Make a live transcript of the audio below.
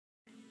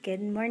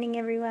Good morning,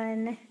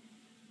 everyone.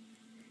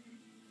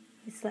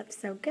 We slept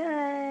so good,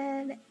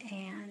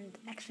 and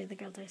actually the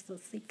girls are still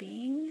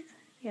sleeping.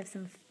 We have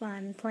some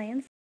fun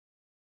plans.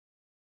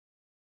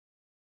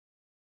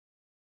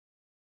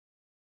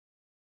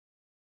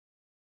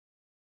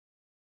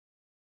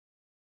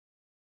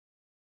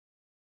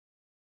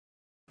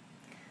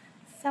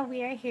 So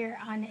we are here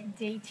on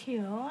day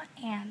 2,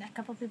 and a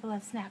couple people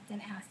have snapped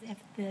and asked if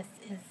this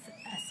is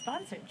a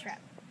sponsored trip.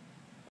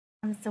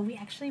 So we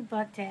actually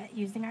booked it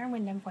using our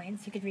Wyndham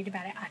points. You could read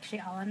about it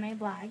actually all on my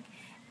blog.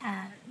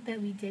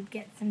 But we did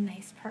get some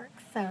nice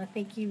perks, so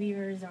thank you, Viva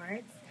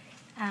Resorts.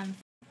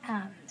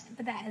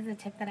 But that is a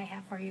tip that I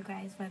have for you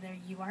guys, whether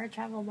you are a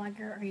travel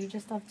blogger or you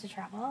just love to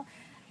travel.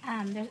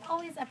 There's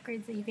always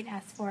upgrades that you can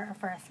ask for or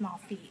for a small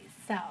fee.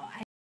 So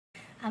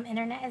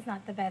internet is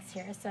not the best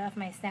here, so if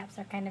my snaps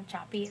are kind of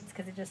choppy, it's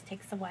because it just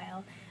takes a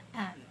while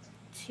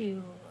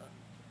to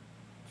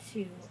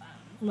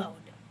load.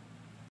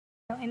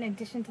 So in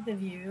addition to the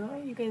view,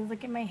 you guys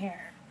look at my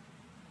hair.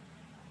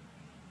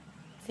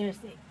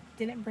 Seriously,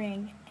 didn't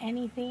bring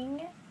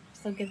anything,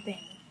 so good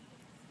thing.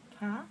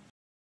 Huh?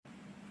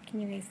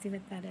 Can you guys see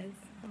what that is?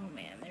 Oh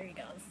man, there he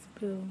goes.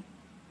 Boo.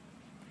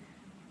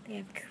 They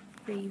have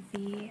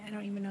crazy, I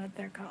don't even know what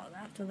they're called.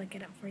 I'll have to look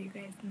it up for you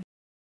guys.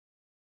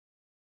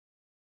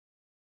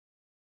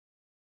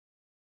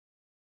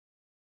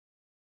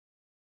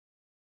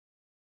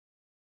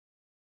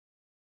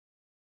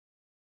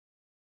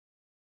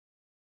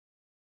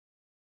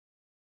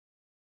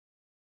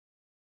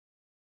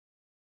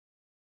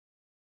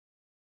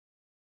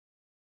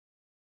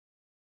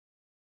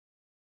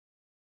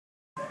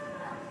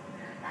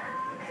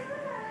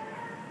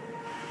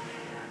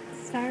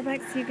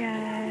 Starbucks, you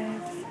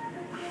guys.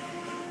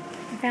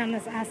 I found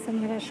this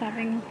awesome little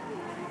shopping.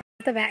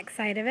 The back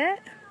side of it.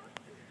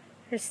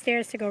 There's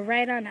stairs to go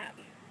right on up.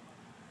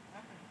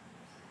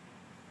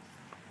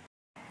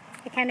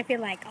 I kind of feel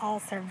like all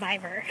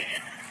Survivor.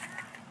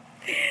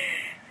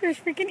 There's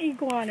freaking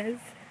iguanas.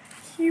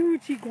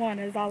 Huge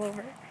iguanas all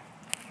over.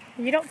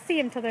 You don't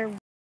see them till they're